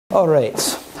All right.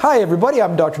 Hi, everybody.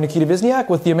 I'm Dr. Dr Vizniak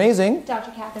with the amazing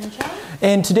Dr. Chung.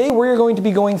 And today we're going to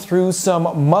be going through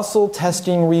some muscle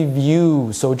testing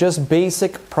review. So just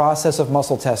basic process of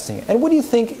muscle testing. And what do you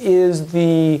think is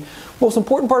the most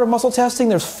important part of muscle testing?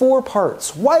 There's 4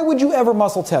 parts. Why would you ever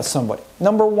muscle test somebody?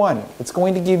 Number 1, it's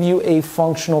going to give you a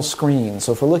functional screen.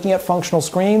 So if we're looking at functional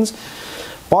screens,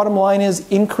 bottom line is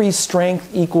increased strength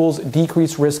equals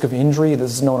decreased risk of injury.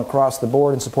 This is known across the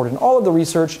board and supported in all of the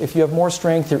research. If you have more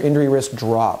strength, your injury risk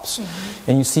drops.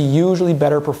 And you see usually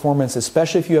better performance,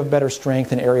 especially if you have better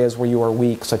strength in areas where you are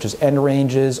weak, such as end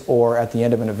ranges or at the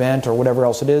end of an event or whatever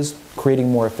else it is,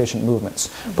 creating more efficient movements.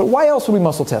 But why else would we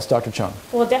muscle test, Dr. Chung?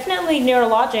 Well, definitely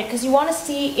neurologic, because you want to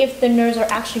see if the nerves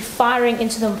are actually firing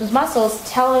into those muscles,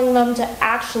 telling them to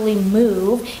actually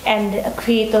move and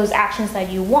create those actions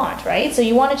that you want, right? So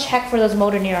you want to check for those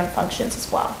motor neuron functions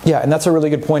as well. Yeah, and that's a really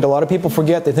good point. A lot of people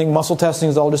forget, they think muscle testing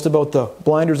is all just about the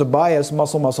blinders of bias,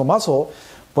 muscle, muscle, muscle,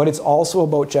 but it's also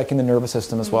about checking the nervous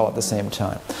system as well at the same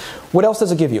time. What else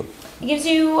does it give you? It gives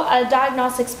you a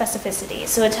diagnostic specificity.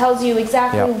 So it tells you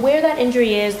exactly where that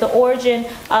injury is, the origin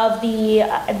of the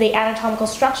anatomical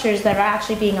structures that are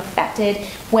actually being affected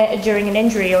during an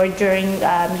injury or during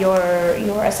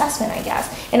your assessment, I guess.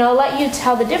 And it'll let you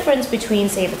tell the difference between,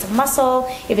 say, if it's a muscle,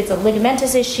 if it's a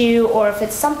ligamentous issue, or if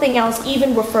it's something else,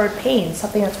 even referred pain,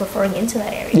 something that's referring into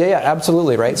that area. Yeah,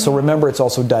 absolutely, right? So remember, it's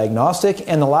also diagnostic.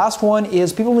 And the last one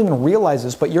is, people don't even realize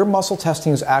this, but your muscle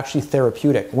testing is actually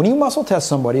therapeutic. When you muscle test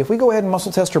somebody, if we go ahead and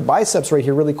muscle test her biceps right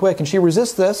here really quick, and she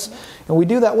resists this, and we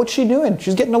do that, what's she doing?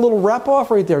 She's getting a little rep off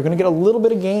right there. Going to get a little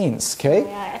bit of gains, okay?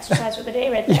 Yeah, exercise for the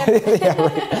day right there. Yeah,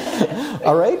 right.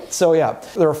 All right, so yeah,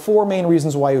 there are 4 main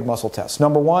reasons why you would muscle test.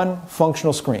 Number 1,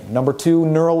 functional screen. Number 2,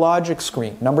 neurologic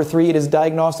screen. Number 3, it is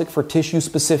diagnostic for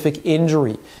tissue-specific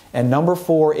injury. And number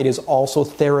 4, it is also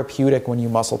therapeutic when you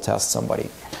muscle test somebody.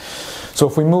 So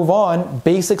if we move on,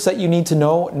 basics that you need to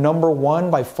know, number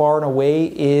 1 by far and away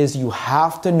is you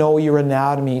have to know your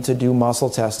anatomy to do muscle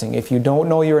testing. If you don't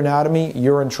know your anatomy,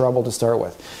 you're in trouble to start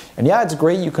with. And yeah, it's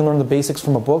great, you can learn the basics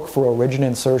from a book for origin,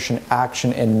 insertion,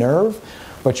 action, and nerve,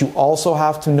 but you also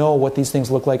have to know what these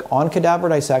things look like on cadaver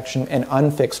dissection and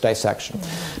unfixed dissection.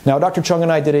 Now, Dr. Chung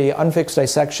and I did a unfixed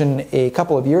dissection a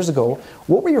couple of years ago.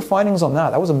 What were your findings on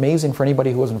that? That was amazing for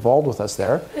anybody who was involved with us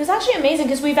there. It was actually amazing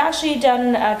because we've actually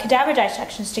done cadaver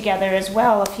dissections together as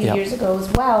well a few years ago as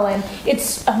well, and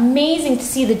it's amazing to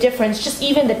see the difference, just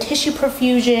even the tissue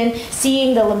perfusion,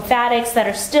 seeing the lymphatics that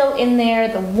are still in there,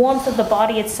 the warmth of the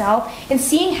body itself, and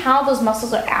seeing how those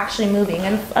muscles are actually moving.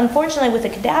 And unfortunately with the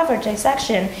cadaver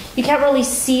dissection, you can't really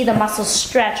see the muscles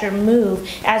stretch or move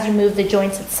as you move the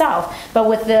joints itself. But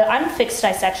with the unfixed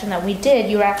dissection that we did,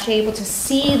 you were actually able to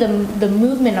see the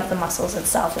movement of the muscles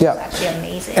itself. It was actually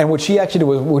amazing. And what she actually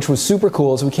did, which was super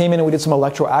cool, is we came in and we did some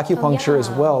electroacupuncture as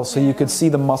well, so you could see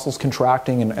the muscles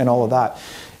contracting and all of that.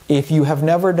 If you have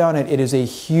never done it, it is a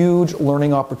huge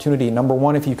learning opportunity. Number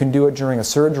 1, if you can do it during a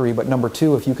surgery, but number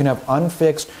 2, if you can have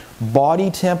unfixed body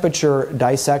temperature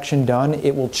dissection done,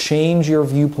 it will change your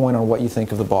viewpoint on what you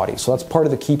think of the body. So that's part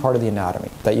of the key part of the anatomy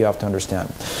that you have to understand.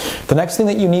 The next thing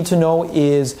that you need to know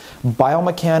is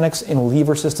biomechanics and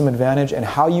lever system advantage and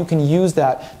how you can use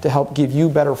that to help give you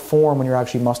better form when you're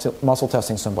actually muscle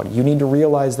testing somebody. You need to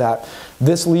realize that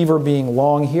this lever being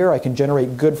long here, I can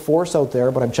generate good force out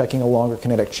there, but I'm checking a longer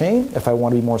kinetic chain. If I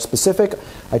want to be more specific,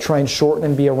 I try and shorten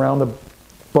and be around the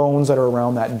bones that are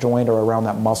around that joint or around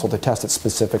that muscle to test it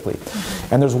specifically.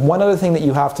 And there's one other thing that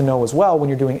you have to know as well when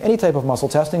you're doing any type of muscle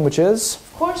testing, which is,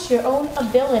 of course, your own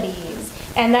abilities.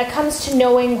 And that comes to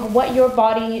knowing what your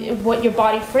body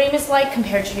frame is like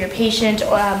compared to your patient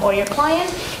or your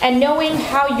client, and knowing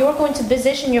how you're going to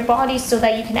position your body so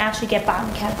that you can actually get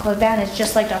biomechanical advantage,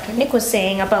 just like Dr. Nick was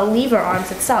saying about lever arms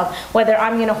itself. Whether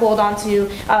I'm going to hold on to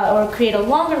or create a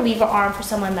longer lever arm for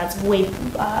someone that's way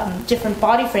different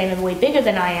body frame and way bigger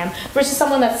than I am, versus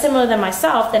someone that's similar than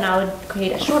myself, then I would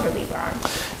create a shorter lever arm.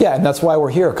 Yeah, and that's why we're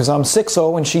here, because I'm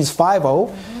 6'0" and she's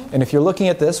 5'0". And if you're looking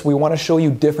at this, we want to show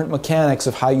you different mechanics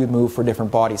of how you'd move for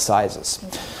different body sizes.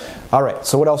 All right,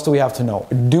 so what else do we have to know?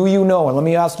 Do you know, and let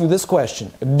me ask you this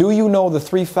question, do you know the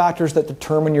 3 factors that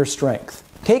determine your strength?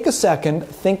 Take a second,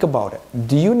 think about it.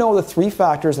 Do you know the 3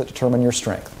 factors that determine your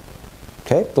strength?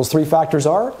 Okay, those 3 factors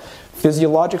are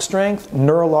physiologic strength,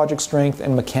 neurologic strength,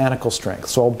 and mechanical strength.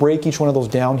 So I'll break each one of those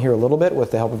down here a little bit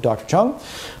with the help of Dr. Chung.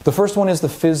 The first one is the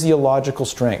physiological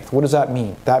strength. What does that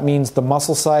mean? That means the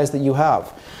muscle size that you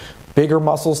have. Bigger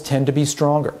muscles tend to be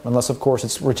stronger, unless of course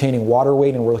it's retaining water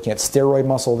weight, and we're looking at steroid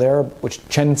muscle there, which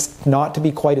tends not to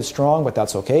be quite as strong, but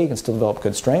that's okay, you can still develop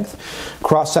good strength.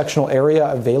 Cross-sectional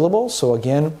area available, so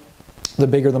again, the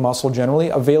bigger the muscle generally.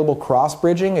 Available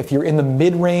cross-bridging, if you're in the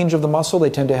mid-range of the muscle, they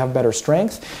tend to have better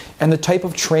strength. And the type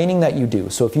of training that you do.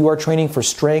 So if you are training for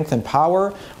strength and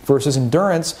power versus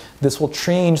endurance, this will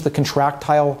change the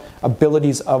contractile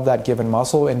abilities of that given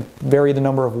muscle and vary the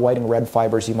number of white and red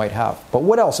fibers you might have. But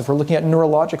what else? If we're looking at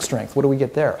neurologic strength, what do we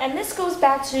get there? And this goes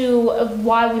back to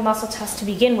why we muscle test to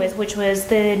begin with, which was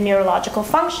the neurological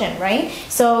function, right?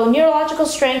 So neurological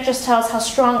strength just tells how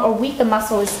strong or weak the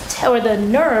muscle is, or the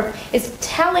nerve is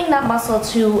telling that muscle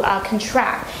to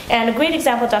contract. And a great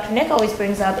example Dr. Nick always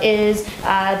brings up is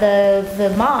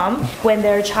the mom when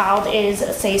their child is,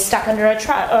 say, stuck under a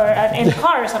truck or in a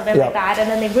car or something like that, and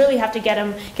then they really have to get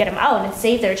him out and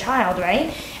save their child,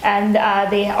 right? And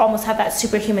they almost have that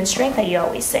superhuman strength that you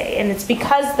always say, and it's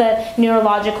because the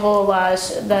neurological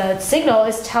the signal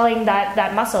is telling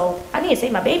that muscle, I need to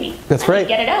save my baby. That's right.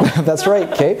 Get it out. That's right.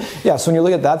 Okay. Yeah. So when you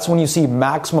look at that's when you see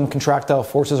maximum contractile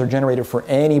forces are generated for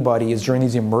anybody is during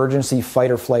these emergency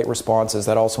fight or flight responses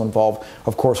that also involve,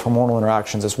 of course, hormonal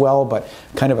interactions as well, but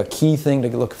kind of a key thing to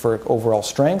look for overall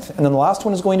strength. And then the last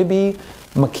one is going to be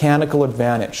mechanical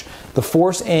advantage. The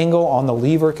force angle on the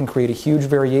lever can create a huge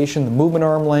variation, the movement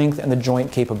arm length, and the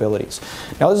joint capabilities.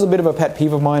 Now this is a bit of a pet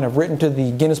peeve of mine. I've written to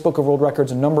the Guinness Book of World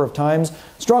Records a number of times.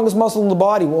 Strongest muscle in the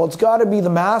body. Well, it's got to be the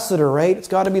masseter, right? It's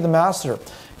got to be the masseter.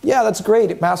 Yeah, that's great.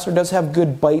 Masseter does have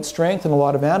good bite strength in a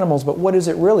lot of animals, but what is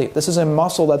it really? This is a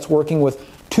muscle that's working with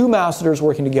two masseters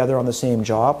working together on the same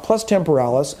jaw, plus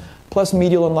temporalis, plus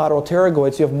medial and lateral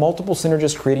pterygoids. You have multiple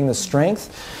synergists creating this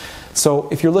strength. So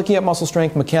if you're looking at muscle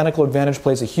strength, mechanical advantage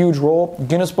plays a huge role.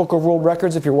 Guinness Book of World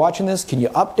Records, if you're watching this, can you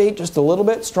update just a little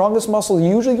bit? Strongest muscle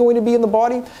usually going to be in the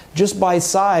body, just by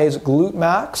size, glute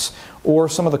max, or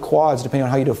some of the quads, depending on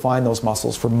how you define those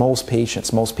muscles for most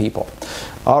patients, most people.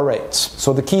 All right,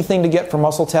 so the key thing to get for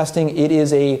muscle testing, it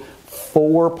is a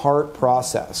 4-part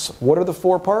process. What are the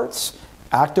 4 parts?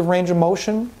 Active range of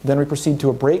motion, then we proceed to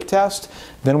a break test,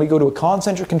 then we go to a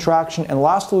concentric contraction, and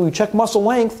lastly we check muscle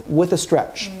length with a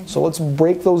stretch. So let's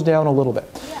break those down a little bit.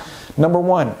 Yeah. Number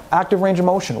 1, active range of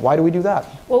motion. Why do we do that?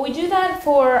 Well, we do that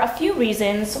for a few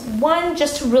reasons. One,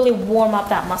 just to really warm up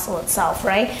that muscle itself,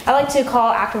 right? I like to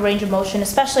call active range of motion,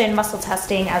 especially in muscle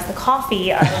testing, as the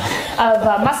coffee of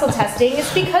muscle testing.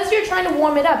 It's because you're trying to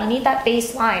warm it up. You need that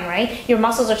baseline, right? Your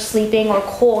muscles are sleeping or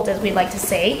cold, as we like to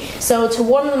say. So to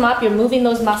warm them up, you're moving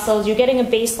those muscles. You're getting a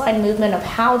baseline movement of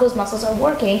how those muscles are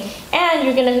working, and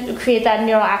you're going to create that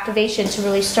neural activation to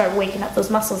really start waking up those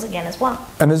muscles again as well.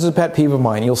 And this is a pet peeve of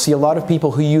mine. You'll see a lot of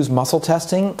people who use muscle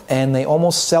testing and they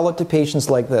almost sell it to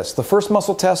patients like this. The first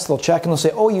muscle test, they'll check and they'll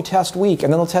say, oh, you test weak.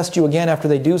 And then they'll test you again after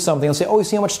they do something. They'll say, oh, you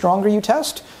see how much stronger you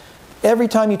test? Every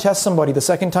time you test somebody, the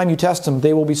second time you test them,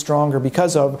 they will be stronger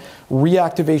because of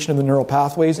reactivation of the neural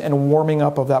pathways and warming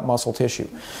up of that muscle tissue.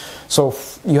 So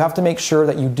you have to make sure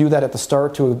that you do that at the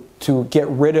start to get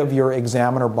rid of your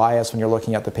examiner bias when you're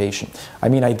looking at the patient. I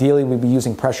mean, ideally, we'd be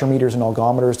using pressure meters and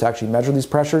algometers to actually measure these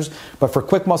pressures, but for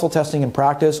quick muscle testing in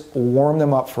practice, warm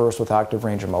them up first with active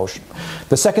range of motion.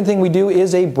 The second thing we do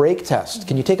is a break test.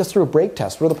 Can you take us through a break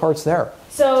test? What are the parts there?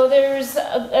 So there's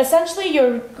essentially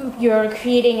you're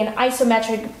creating an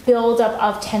isometric buildup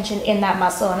of tension in that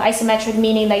muscle. And isometric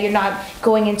meaning that you're not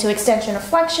going into extension or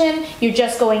flexion, you're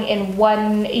just going in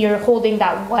one, you're holding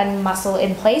that one muscle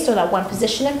in place or that one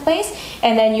position in place,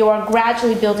 and then you are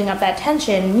gradually building up that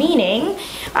tension, meaning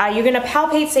you're going to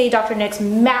palpate, say, Dr. Nick's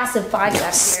massive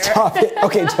biceps here. Stop it.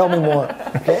 Okay, tell me more.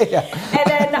 Okay, yeah. And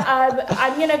then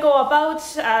I'm going to go about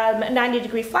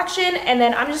 90-degree flexion, and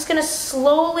then I'm just going to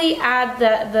slowly add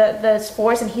the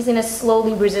force, and he's going to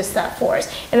slowly resist that force.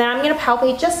 And then I'm going to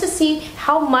palpate just to see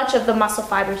how much of the muscle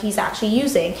fiber he's actually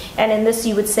using. And in this,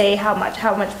 you would say how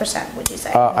much percent would you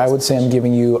say? I would say I'm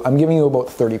giving you about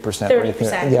 30%. 30%,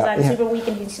 because I'm super weak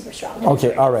and he's super strong.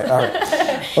 Okay, all right.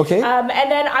 Okay.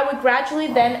 And then I would gradually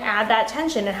then add that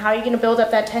tension. And how are you going to build up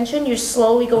that tension? You're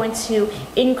slowly going to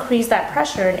increase that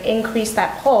pressure and increase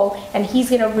that pull, and he's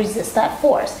going to resist that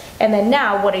force. And then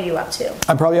now, what are you up to?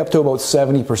 I'm probably up to about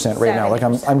 70% right now. Like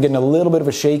I'm getting a little bit of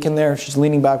a shake in there. She's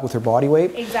leaning back with her body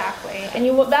weight. Exactly. And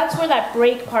that's where that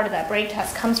break part of that break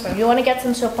test comes from. You want to get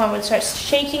them to a point where it starts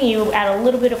shaking, you add a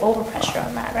little bit of overpressure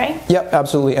on that, right? Yep,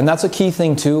 absolutely. And that's a key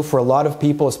thing too for a lot of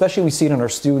people, especially we see it in our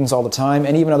students all the time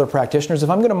and even other practitioners. If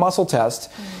I'm going to muscle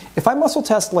test, if I muscle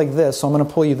test like this, so I'm going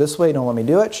to pull you this way, don't let me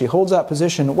do it. She holds that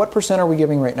position. What percent are we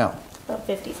giving right now?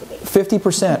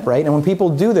 50%, right? And when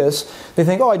people do this, they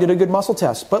think, oh, I did a good muscle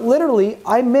test. But literally,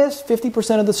 I miss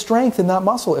 50% of the strength in that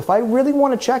muscle. If I really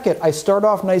want to check it, I start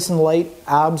off nice and light,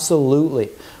 absolutely.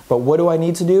 But what do I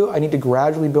need to do? I need to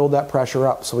gradually build that pressure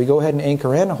up. So we go ahead and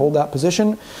anchor in, hold that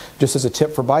position. Just as a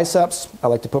tip for biceps, I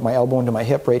like to put my elbow into my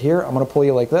hip right here. I'm going to pull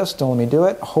you like this. Don't let me do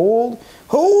it. Hold,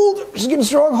 hold. She's getting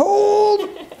strong. Hold.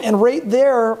 And right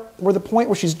there, where the point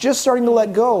where she's just starting to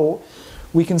let go,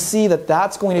 we can see that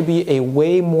that's going to be a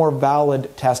way more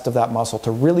valid test of that muscle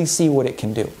to really see what it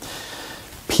can do.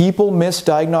 People miss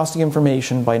diagnostic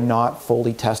information by not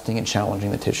fully testing and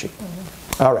challenging the tissue.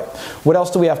 All right, what else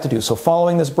do we have to do? So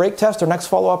following this break test, our next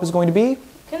follow-up is going to be?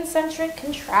 Concentric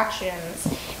contractions.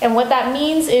 And what that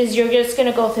means is you're just going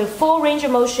to go through full range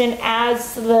of motion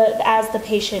as the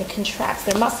patient contracts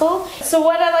their muscle. So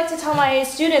what I like to tell my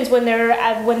students when they're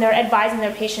advising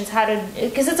their patients how to,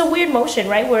 because it's a weird motion,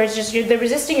 right, where it's just they're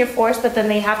resisting your force, but then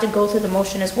they have to go through the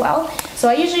motion as well. So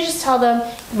I usually just tell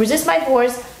them, resist my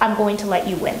force, I'm going to let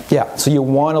you win. Yeah, so you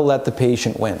want to let the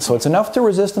patient win. So it's enough to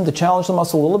resist them, to challenge the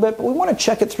muscle a little bit, but we want to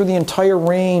check it through the entire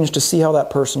range to see how that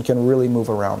person can really move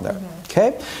around there.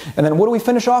 Okay, and then what do we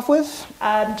finish off with?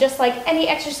 Just like any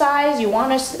exercise, you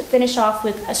want to finish off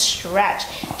with a stretch,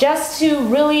 just to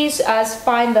really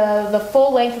find the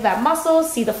full length of that muscle,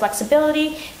 see the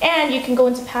flexibility, and you can go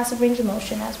into passive range of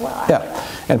motion as well. Yeah,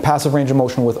 and passive range of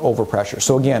motion with overpressure.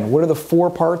 So again, what are the 4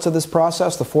 parts of this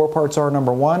process? The 4 parts are,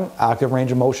 number 1, active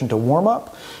range of motion to warm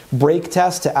up, break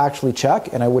test to actually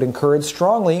check, and I would encourage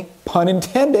strongly, pun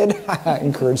intended,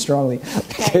 encourage strongly,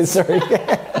 okay, sorry,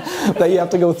 that you have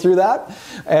to go through that.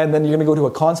 And then you're going to go to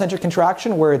a concentric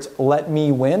contraction where it's let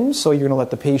me win. So you're going to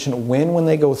let the patient win when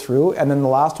they go through. And then the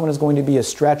last one is going to be a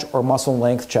stretch or muscle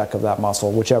length check of that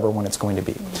muscle, whichever one it's going to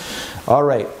be. All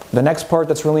right. The next part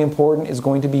that's really important is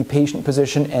going to be patient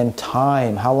position and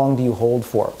time. How long do you hold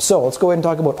for? So let's go ahead and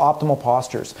talk about optimal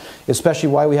postures, especially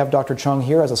why we have Dr. Chung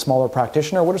here as a smaller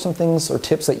practitioner. What are some things or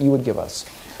tips that you would give us?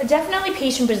 Definitely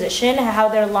patient position, how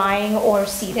they're lying or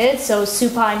seated. So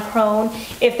supine, prone,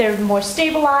 if they're more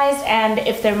stabilized, and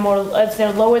if they're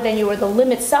lower than you, or the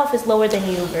limb itself is lower than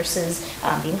you versus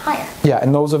being higher. Yeah,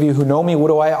 and those of you who know me, what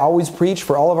do I always preach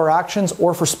for all of our actions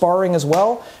or for sparring as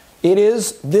well? It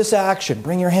is this action.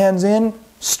 Bring your hands in,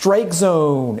 strike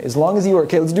zone. As long as you are,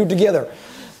 okay, let's do it together.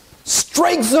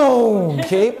 Strike zone,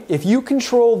 okay? If you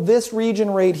control this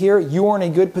region right here, you are in a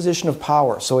good position of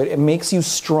power. So it makes you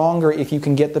stronger if you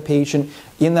can get the patient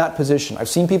in that position. I've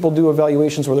seen people do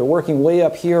evaluations where they're working way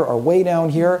up here or way down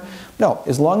here. No,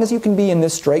 as long as you can be in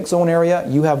this strike zone area,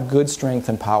 you have good strength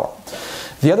and power.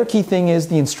 The other key thing is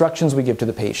the instructions we give to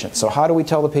the patient. So how do we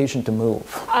tell the patient to move?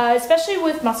 Especially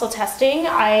with muscle testing,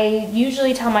 I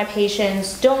usually tell my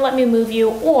patients, don't let me move you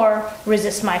or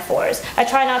resist my force. I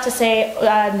try not to say,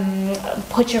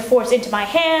 put your force into my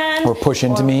hand. Or push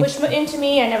into me. Push into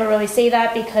me. I never really say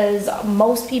that because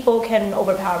most people can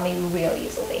overpower me real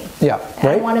easily. Yeah, and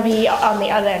right? I want to be on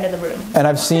the other end of the room. And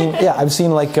I've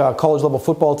seen like college level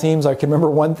football teams. I can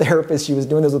remember one therapist, she was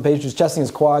doing this with a patient, she was testing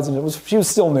his quads, and she was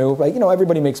still new. Like, you know,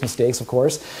 everybody makes mistakes, of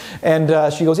course.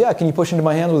 And she goes, yeah, can you push into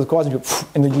my hands with the quads?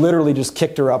 And they literally just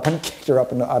kicked her up and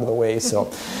out of the way.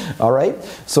 So, all right.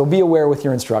 So be aware with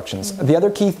your instructions. The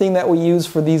other key thing that we use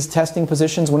for these testing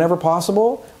positions, whenever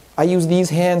possible, I use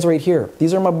these hands right here.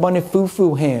 These are my bunny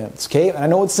foo-foo hands, okay? And I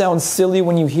know it sounds silly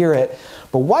when you hear it,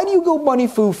 but why do you go bunny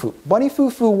foo-foo? Bunny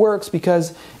foo-foo works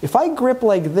because if I grip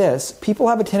like this, people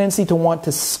have a tendency to want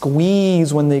to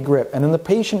squeeze when they grip, and then the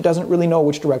patient doesn't really know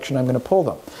which direction I'm going to pull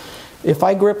them. If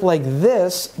I grip like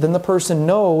this, then the person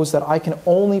knows that I can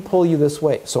only pull you this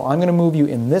way. So I'm going to move you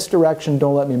in this direction,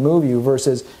 don't let me move you,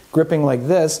 versus gripping like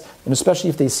this, and especially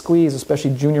if they squeeze,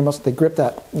 especially junior muscle, they grip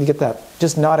that, you get that.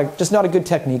 Just not a good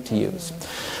technique to use.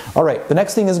 All right, the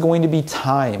next thing is going to be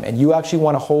time, and you actually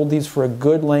want to hold these for a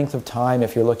good length of time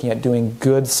if you're looking at doing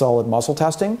good solid muscle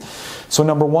testing. So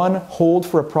number one, hold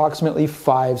for approximately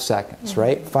 5 seconds,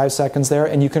 right? 5 seconds there,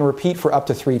 and you can repeat for up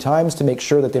to 3 times to make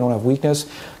sure that they don't have weakness.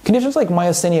 Conditions like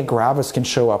myasthenia gravis can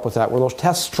show up with that, where they'll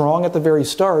test strong at the very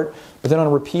start, but then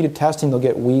on repeated testing they'll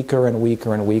get weaker and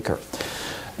weaker and weaker.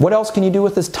 What else can you do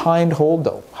with this timed hold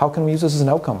though? How can we use this as an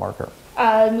outcome marker?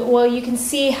 Well, you can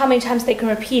see how many times they can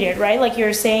repeat it, right? Like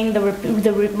you're saying,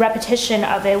 the repetition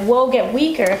of it will get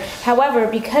weaker. However,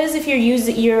 because if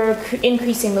you're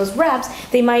increasing those reps,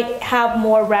 they might have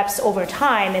more reps over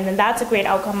time, and then that's a great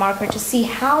outcome marker to see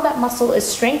how that muscle is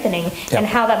strengthening and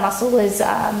how that muscle is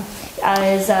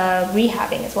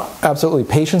rehabbing as well. Absolutely.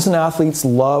 Patients and athletes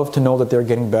love to know that they're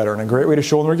getting better, and a great way to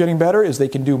show them they're getting better is they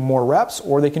can do more reps,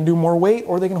 or they can do more weight,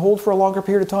 or they can hold for a longer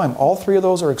period of time. All 3 of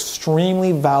those are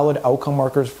extremely valid outcome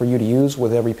markers for you to use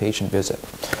with every patient visit.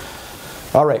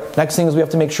 All right, next thing is we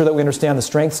have to make sure that we understand the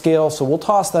strength scale. So we'll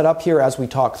toss that up here as we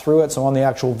talk through it. So on the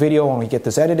actual video, when we get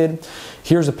this edited,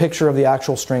 here's a picture of the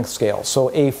actual strength scale. So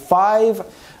a 5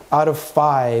 out of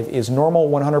 5 is normal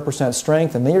 100%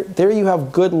 strength, and there you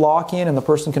have good lock-in and the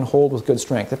person can hold with good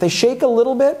strength. If they shake a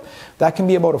little bit, that can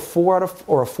be about a 4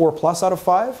 or a 4+ out of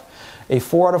 5. A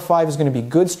 4 out of 5 is going to be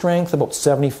good strength, about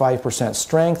 75%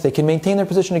 strength. They can maintain their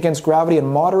position against gravity and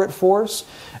moderate force.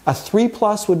 A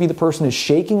 3+ would be the person is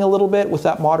shaking a little bit with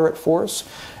that moderate force.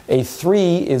 A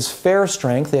 3 is fair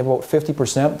strength. They have about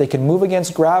 50%. They can move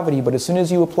against gravity, but as soon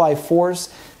as you apply force,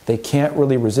 they can't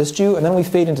really resist you. And then we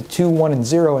fade into 2, 1, and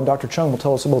 0, and Dr. Chung will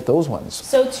tell us about those ones.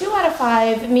 So 2 out of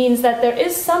 5 means that there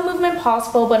is some movement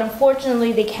possible, but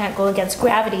unfortunately they can't go against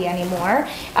gravity anymore.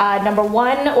 Number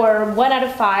 1 or 1 out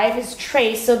of 5 is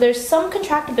trace. So there's some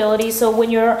contractibility. So when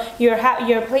you're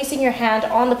placing your hand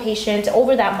on the patient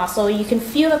over that muscle, you can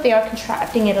feel that they are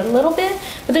contracting it a little bit,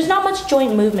 but there's not much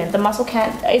joint movement. The muscle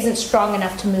isn't strong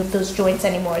enough to move those joints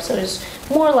anymore. So there's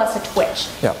more or less a twitch.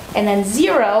 Yeah. And then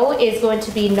 0 is going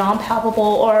to be non-palpable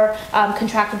or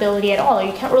contractibility at all.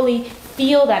 You can't really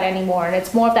feel that anymore, and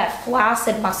it's more of that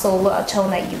flaccid muscle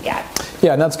tone that you get.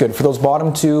 Yeah, and that's good. For those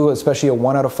bottom 2, especially a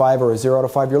 1 out of 5 or a 0 out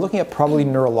of 5, you're looking at probably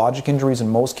neurologic injuries in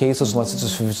most cases, unless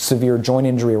it's a severe joint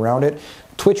injury around it.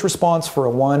 Twitch response for a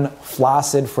 1,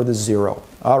 flaccid for the 0.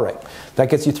 All right, that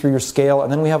gets you through your scale,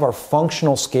 and then we have our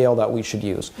functional scale that we should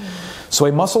use. So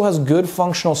a muscle has good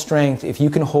functional strength if you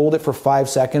can hold it for 5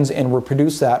 seconds and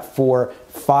reproduce that for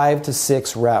 5 to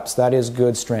 6 reps. That is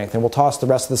good strength. And we'll toss the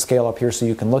rest of the scale up here so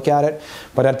you can look at it.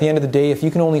 But at the end of the day, if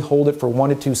you can only hold it for 1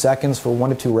 to 2 seconds for 1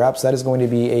 to 2 reps, that is going to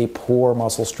be a poor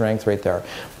muscle strength right there.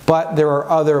 But there are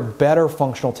other better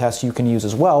functional tests you can use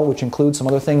as well, which include some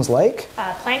other things like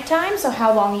plank time, so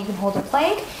how long you can hold a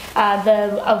plank,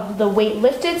 the weight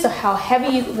lifted, so how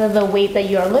heavy the weight that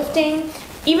you are lifting,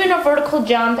 even a vertical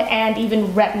jump, and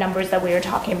even rep numbers that we were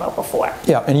talking about before.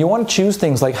 Yeah, and you want to choose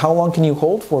things like how long can you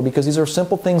hold for, because these are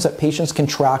simple things that patients can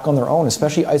track on their own,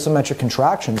 especially isometric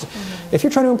contractions. If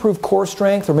you're trying to improve core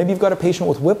strength, or maybe you've got a patient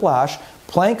with whiplash,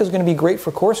 plank is going to be great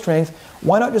for core strength.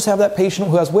 Why not just have that patient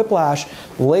who has whiplash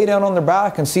lay down on their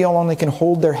back and see how long they can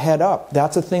hold their head up?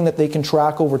 That's a thing that they can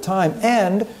track over time.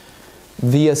 And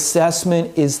the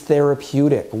assessment is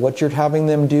therapeutic. What you're having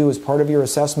them do as part of your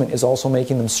assessment is also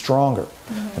making them stronger.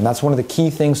 And that's one of the key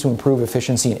things to improve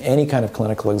efficiency in any kind of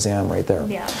clinical exam right there.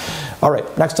 Yeah. All right,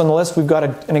 next on the list, we've got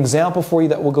an example for you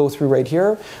that we'll go through right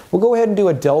here. We'll go ahead and do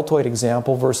a deltoid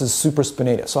example versus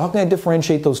supraspinatus. So how can I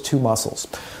differentiate those two muscles?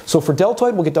 So for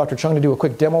deltoid, we'll get Dr. Chung to do a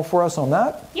quick demo for us on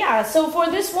that. Yeah, so for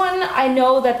this one, I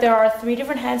know that there are 3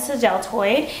 different heads to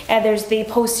deltoid, and there's the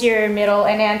posterior, middle,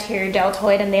 and anterior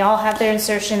deltoid, and they all have their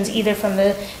insertions either from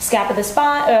the scap of the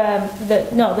spine, the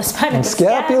spine of the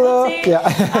scapula,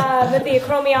 with the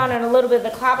acromion and a little bit of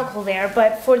the clavicle there.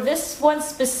 But for this one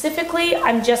specifically,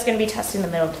 I'm just going to be testing the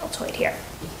middle deltoid here.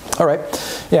 All right,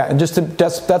 yeah, and that's going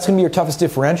to be your toughest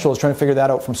differential, is trying to figure that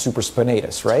out from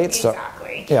supraspinatus, right?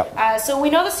 Exactly. So, yeah. So we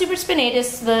know the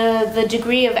supraspinatus, the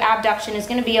degree of abduction is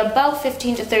going to be about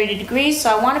 15 to 30 degrees, so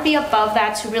I want to be above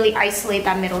that to really isolate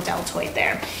that middle deltoid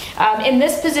there. In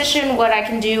this position, what I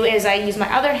can do is I use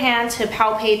my other hand to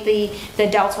palpate the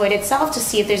deltoid itself to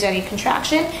see if there's any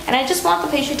contraction, and I just want the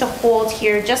patient to hold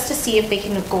here just to see if they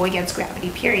can go against gravity,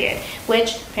 period,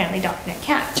 which apparently Dr. Nick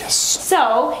can. Yes.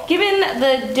 So, given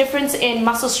the difference in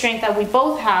muscle strength that we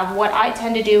both have, what I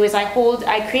tend to do is I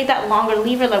create that longer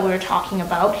lever that we were talking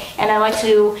about, and I like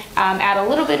to add a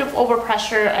little bit of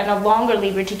overpressure and a longer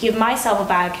lever to give myself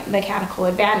a mechanical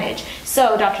advantage.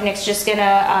 So Dr. Nick's just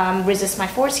gonna resist my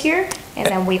force here, and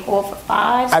then we hold for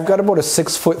 5. I've got about a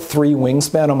 6'3"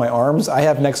 wingspan on my arms. I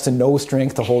have next to no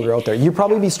strength to hold her out there. You'd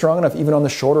probably be strong enough even on the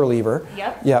shorter lever.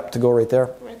 Yep, to go right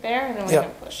there. Right there, and then we're gonna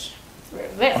push through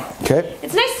there. Okay.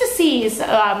 It's nice to see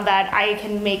that I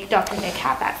can make Dr. Nick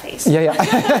have that face. Yeah.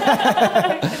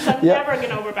 I'm never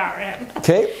gonna overpower him.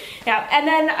 Okay. Yeah, and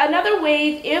then another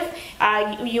way, if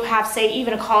you have, say,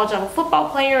 even a college level football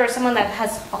player or someone that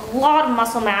has a lot of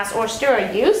muscle mass or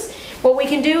steroid use, what we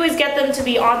can do is get them to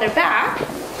be on their back.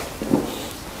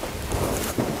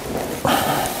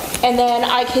 And then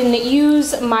I can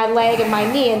use my leg and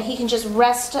my knee, and he can just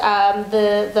rest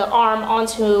the arm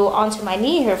onto my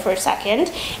knee here for a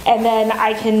second. And then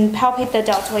I can palpate the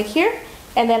deltoid here.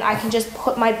 And then I can just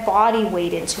put my body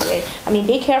weight into it. I mean,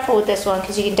 be careful with this one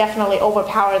because you can definitely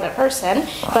overpower the person,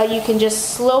 but you can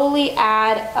just slowly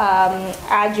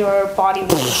add your body weight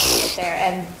to it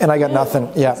there. And I got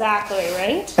nothing. Yeah. Exactly,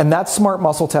 right? And that's smart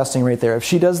muscle testing right there. If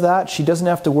she does that, she doesn't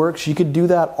have to work. She could do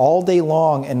that all day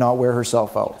long and not wear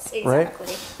herself out. Exactly. Right?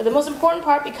 But the most important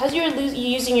part, because you're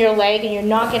using your leg and you're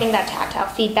not getting that tactile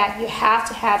feedback, you have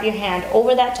to have your hand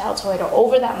over that deltoid or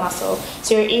over that muscle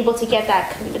so you're able to get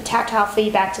that tactile feedback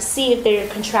feedback to see if they're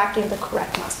contracting the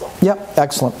correct muscle. Yep,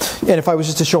 excellent. And if I was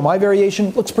just to show my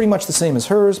variation, looks pretty much the same as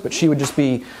hers, but she would just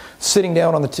be sitting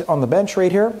down on the bench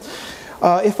right here.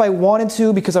 If I wanted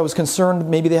to, because I was concerned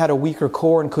maybe they had a weaker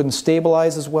core and couldn't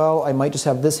stabilize as well, I might just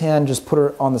have this hand just put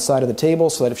her on the side of the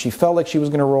table so that if she felt like she was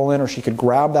going to roll in, or she could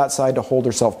grab that side to hold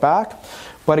herself back.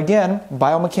 But again,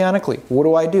 biomechanically,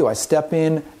 what do? I step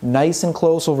in nice and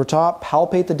close over top,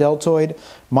 palpate the deltoid.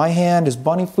 My hand is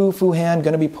bunny foo-foo hand,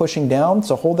 going to be pushing down.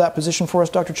 So hold that position for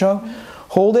us, Dr. Chung.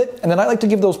 Hold it, and then I like to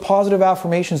give those positive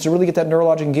affirmations to really get that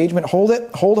neurologic engagement. Hold it,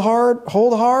 hold hard,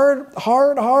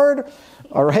 hard.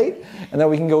 All right? And then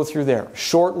we can go through there.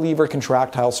 Short lever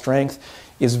contractile strength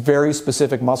is very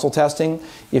specific muscle testing.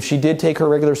 If she did take her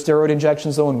regular steroid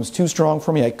injections though and was too strong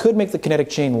for me, I could make the kinetic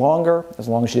chain longer as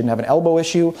long as she didn't have an elbow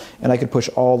issue, and I could push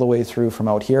all the way through from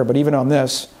out here. But even on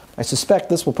this, I suspect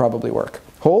this will probably work.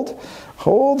 Hold,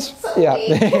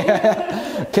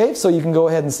 yeah. Okay, so you can go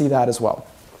ahead and see that as well.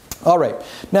 All right,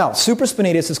 now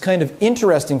supraspinatus is kind of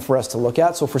interesting for us to look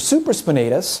at. So for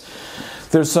supraspinatus,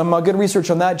 there's some good research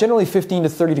on that. Generally 15 to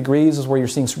 30 degrees is where you're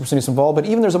seeing supraspinatus involved, but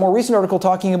even there's a more recent article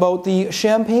talking about the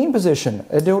champagne position.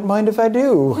 I don't mind if I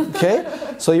do,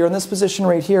 okay? So you're in this position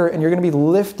right here, and you're going to be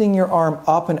lifting your arm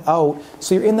up and out,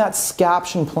 so you're in that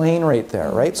scaption plane right there,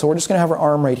 right? So we're just going to have our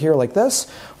arm right here like this,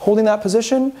 holding that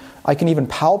position. I can even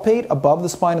palpate above the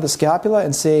spine of the scapula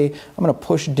and say, I'm going to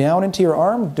push down into your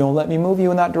arm. Don't let me move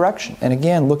you in that direction. And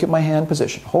again, look at my hand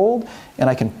position. Hold, and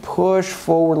I can push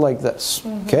forward like this.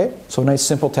 Okay? So a nice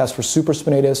simple test for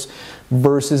supraspinatus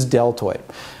versus deltoid.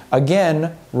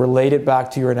 Again, relate it back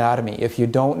to your anatomy. If you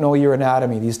don't know your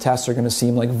anatomy, these tests are going to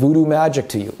seem like voodoo magic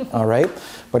to you. All right?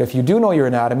 But if you do know your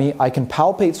anatomy, I can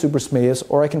palpate supraspinatus,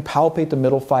 or I can palpate the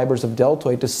middle fibers of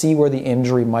deltoid to see where the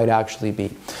injury might actually be.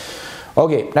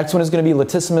 Okay, next one is going to be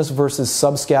latissimus versus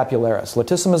subscapularis.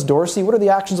 Latissimus dorsi, what are the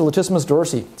actions of latissimus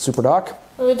dorsi? Super doc?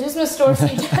 Latissimus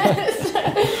dorsi test.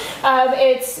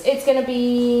 It's going to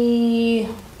be,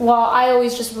 well, I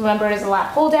always just remember it as a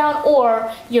lat pull down, or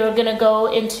you're going to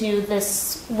go into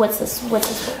this, what's this called?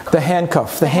 The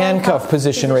handcuff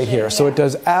position right here. Yeah. So it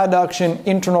does adduction,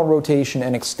 internal rotation,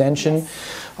 and extension.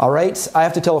 Yes. All right, I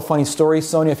have to tell a funny story.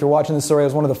 Sonia, if you're watching this story,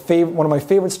 it was one of my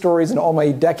favorite stories in all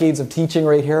my decades of teaching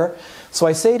right here. So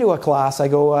I say to a class, I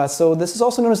go, so this is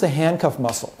also known as the handcuff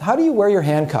muscle. How do you wear your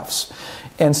handcuffs?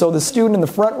 And so the student in the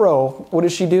front row, what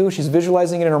does she do? She's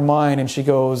visualizing it in her mind, and she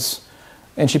goes,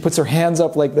 and she puts her hands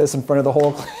up like this in front of the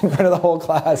whole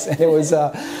class, and it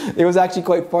was actually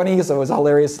quite funny. So it was a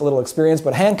hilarious little experience.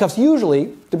 But handcuffs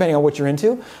usually, depending on what you're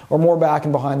into, are more back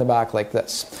and behind the back like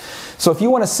this. So if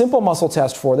you want a simple muscle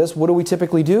test for this, what do we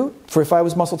typically do? For if I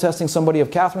was muscle testing somebody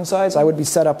of Catherine's size, I would be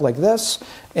set up like this,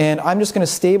 and I'm just going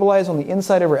to stabilize on the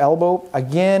inside of her elbow.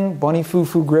 Again, bunny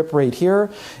foo-foo grip right here,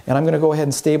 and I'm going to go ahead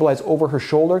and stabilize over her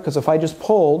shoulder, because if I just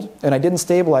pulled and I didn't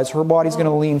stabilize, her body's going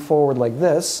to lean forward like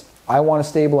this. I want to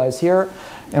stabilize here,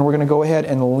 and we're going to go ahead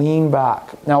and lean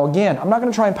back. Now again, I'm not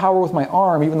going to try and power with my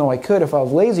arm, even though I could if I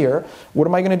was lazier. What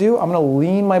am I going to do? I'm going to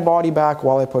lean my body back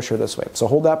while I push her this way. So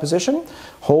hold that position,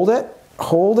 hold it,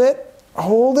 hold it,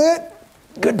 hold it.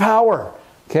 Good power.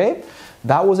 Okay?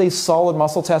 That was a solid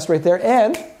muscle test right there,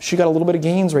 and she got a little bit of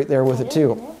gains right there with it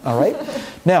too. All right?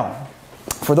 Now,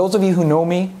 for those of you who know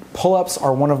me, pull-ups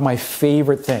are one of my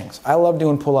favorite things. I love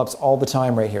doing pull-ups all the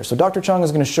time right here. So Dr. Chung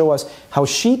is going to show us how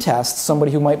she tests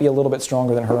somebody who might be a little bit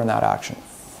stronger than her in that action.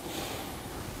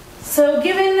 So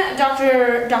given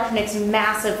Dr. Nick's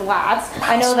massive lats,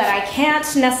 I know that I can't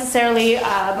necessarily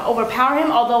overpower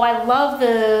him, although I love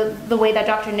the way that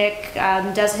Dr. Nick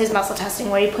does his muscle testing,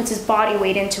 where he puts his body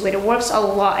weight into it. It works a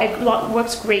lot. It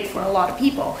works great for a lot of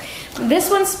people. This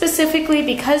one specifically,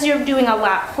 because you're doing a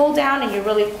lat pull down and you're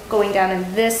really going down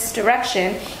in this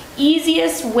direction,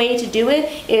 easiest way to do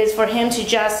it is for him to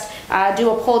just do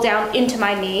a pull down into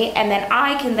my knee, and then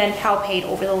I can then palpate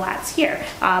over the lats here,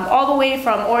 all the way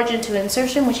from origin to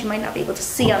insertion, which you might not be able to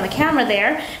see on the camera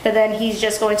there, but then he's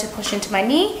just going to push into my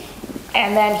knee,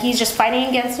 and then he's just fighting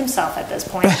against himself at this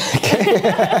point.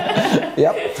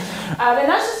 Yep. And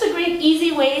that's just a great,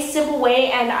 easy way, simple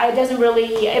way, and it doesn't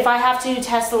really, if I have to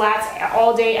test the lats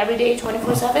all day, every day,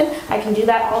 24/7, I can do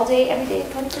that all day, every day,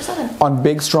 24/7. On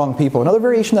big, strong people. Another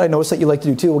variation that I noticed that you like to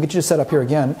do too, we'll get you to set up here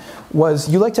again, was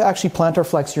you like to actually plantar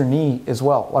flex your knee as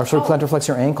well, or sort of plantar flex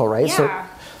your ankle, right? Yeah.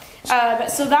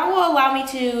 So that will allow me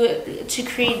to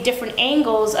create different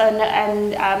angles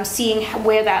and seeing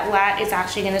where that lat is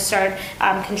actually going to start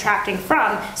contracting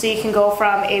from. So you can go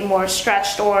from a more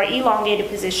stretched or elongated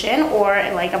position, or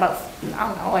like about, I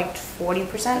don't know, like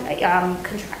 40%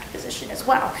 contracted position. position as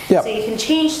well. Yep. So you can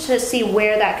change to see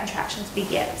where that contraction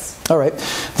begins. All right.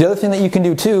 The other thing that you can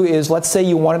do too is, let's say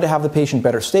you wanted to have the patient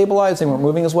better stabilized, they weren't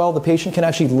moving as well, the patient can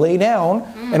actually lay down.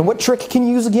 And what trick can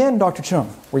you use again, Dr. Chung?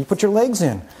 Where you put your legs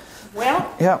in.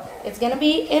 Well, yeah, it's going to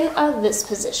be in this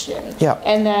position. Yeah.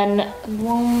 And then,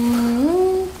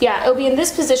 yeah, it'll be in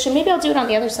this position. Maybe I'll do it on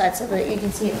the other side so that you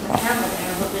can see it from the camera there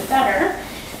a little bit better.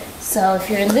 So if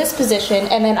you're in this position,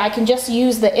 and then I can just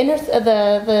use the inner,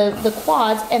 the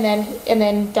quads, and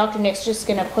then Dr. Nick's just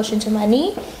going to push into my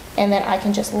knee, and then I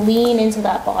can just lean into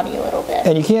that body a little bit.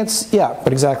 And you can't, yeah,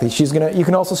 but exactly. You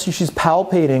can also see she's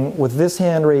palpating with this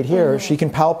hand right here. She can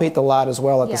palpate the lat as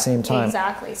well at the same time.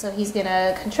 Exactly. So he's going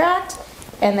to contract,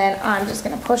 and then I'm just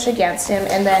going to push against him,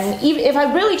 and then even if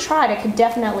I really tried, I could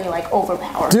definitely like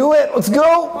overpower. Do it. Let's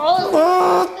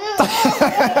go.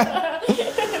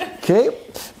 Okay.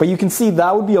 But you can see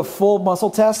that would be a full muscle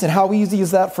test, and how easy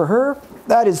is that for her?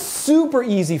 That is super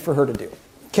easy for her to do.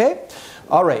 Okay?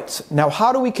 All right. Now,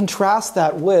 how do we contrast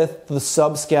that with the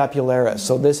subscapularis?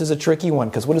 So this is a tricky one,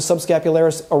 because what is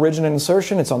subscapularis origin and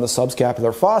insertion? It's on the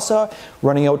subscapular fossa,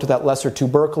 running out to that lesser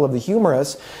tubercle of the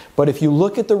humerus. But if you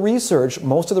look at the research,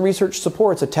 most of the research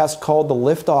supports a test called the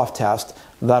lift-off test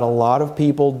that a lot of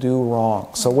people do wrong.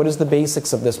 So what is the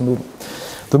basics of this movement?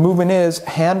 The movement is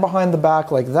hand behind the back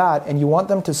like that, and you want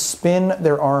them to spin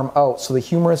their arm out. So the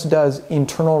humerus does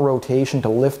internal rotation to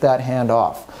lift that hand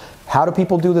off. How do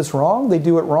people do this wrong? They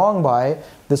do it wrong by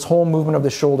this whole movement of the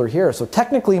shoulder here. So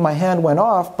technically my hand went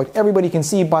off, but everybody can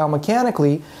see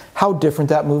biomechanically how different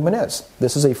that movement is.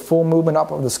 This is a full movement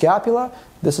up of the scapula.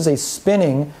 This is a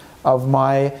spinning of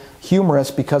my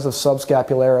humerus because of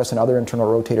subscapularis and other internal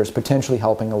rotators potentially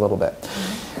helping a little bit.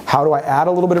 How do I add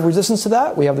a little bit of resistance to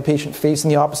that? We have the patient facing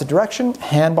the opposite direction,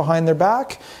 hand behind their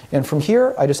back, and from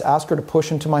here I just ask her to push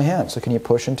into my hand. So can you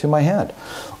push into my hand?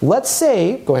 Let's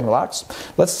say, go ahead and relax,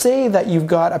 let's say that you've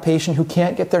got a patient who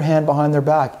can't get their hand behind their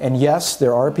back, and yes,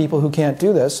 there are people who can't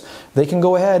do this. They can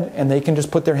go ahead and they can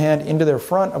just put their hand into their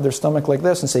front of their stomach like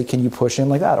this and say, can you push in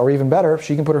like that? Or even better,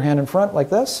 she can put her hand in front like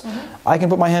this. I can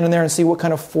put my hand in there and see what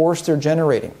kind of force they're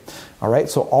generating. All right,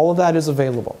 so all of that is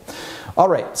available. All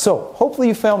right, so hopefully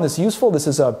you found this useful. This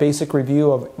is a basic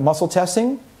review of muscle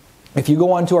testing. If you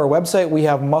go onto our website, we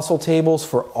have muscle tables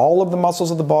for all of the muscles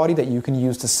of the body that you can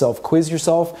use to self-quiz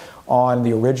yourself on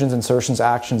the origins, insertions,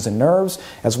 actions, and nerves,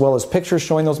 as well as pictures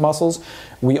showing those muscles.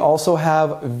 We also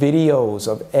have videos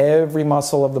of every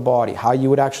muscle of the body, how you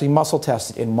would actually muscle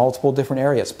test it in multiple different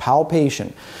areas,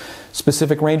 palpation,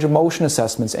 specific range of motion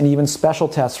assessments, and even special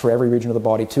tests for every region of the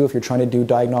body too if you're trying to do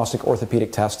diagnostic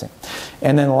orthopedic testing.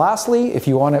 And then lastly, if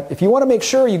you want to make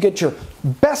sure you get your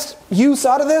best use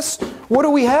out of this, what do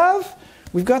we have?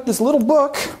 We've got this little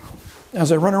book. As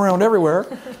I run around everywhere,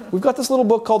 we've got this little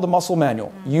book called the Muscle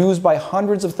Manual, used by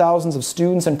hundreds of thousands of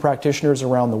students and practitioners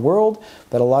around the world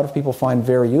that a lot of people find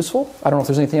very useful. I don't know if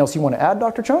there's anything else you want to add,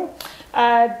 Dr. Chung?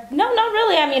 No, not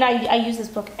really. I mean, I use this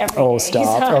book every day. Oh,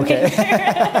 stop. So okay.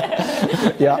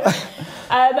 Yeah.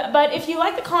 But if you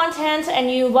like the content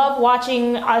and you love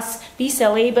watching us be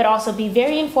silly, but also be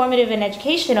very informative and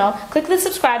educational, click the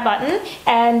subscribe button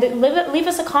and leave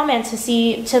us a comment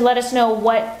to let us know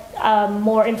what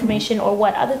more information or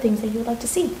what other things that you would like to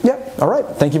see. Yep. All right.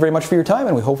 Thank you very much for your time,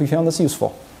 and we hope you found this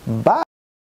useful. Bye.